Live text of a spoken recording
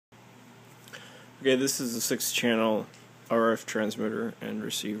Okay, this is a 6-channel RF transmitter and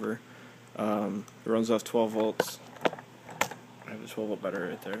receiver. It runs off 12 volts. I have a 12-volt battery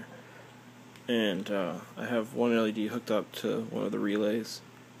right there. And I have one LED hooked up to one of the relays.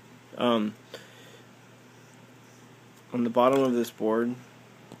 On the bottom of this board,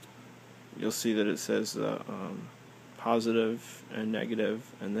 you'll see that it says positive and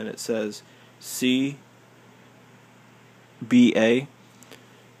negative, and then it says C, B, A.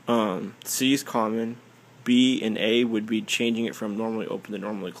 C is common. B and A would be changing it from normally open to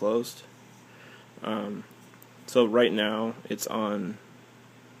normally closed. So right now it's on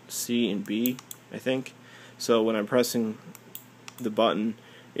C and B, I think. So when I'm pressing the button,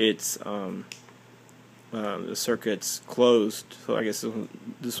 it's the circuit's closed. So I guess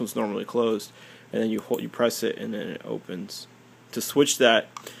this one's normally closed, and then you press it, and then it opens. To switch that,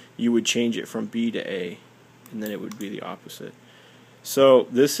 you would change it from B to A, and then it would be the opposite. So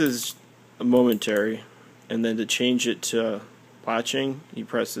this is momentary, and then to change it to latching, you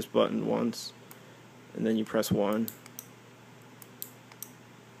press this button once, and then you press 1.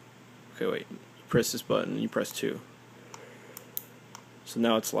 Okay, wait. You press this button, and you press 2. So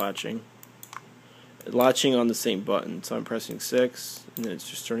now it's latching. Latching on the same button. So I'm pressing 6, and then it's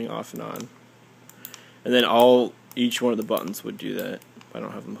just turning off and on. And then each one of the buttons would do that. I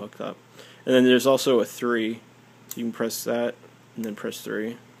don't have them hooked up. And then there's also a 3. So you can press that, and then press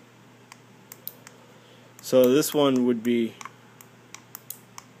 3. So this one would be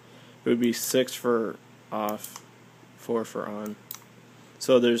 6 for off, 4 for on.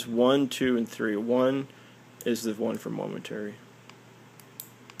 So there's 1, 2, and 3. 1 is the one for momentary.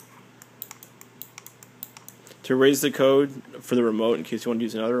 To raise the code for the remote, in case you want to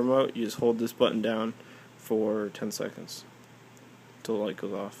use another remote, you just hold this button down for 10 seconds until the light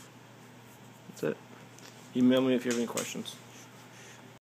goes off. That's it. Email me if you have any questions.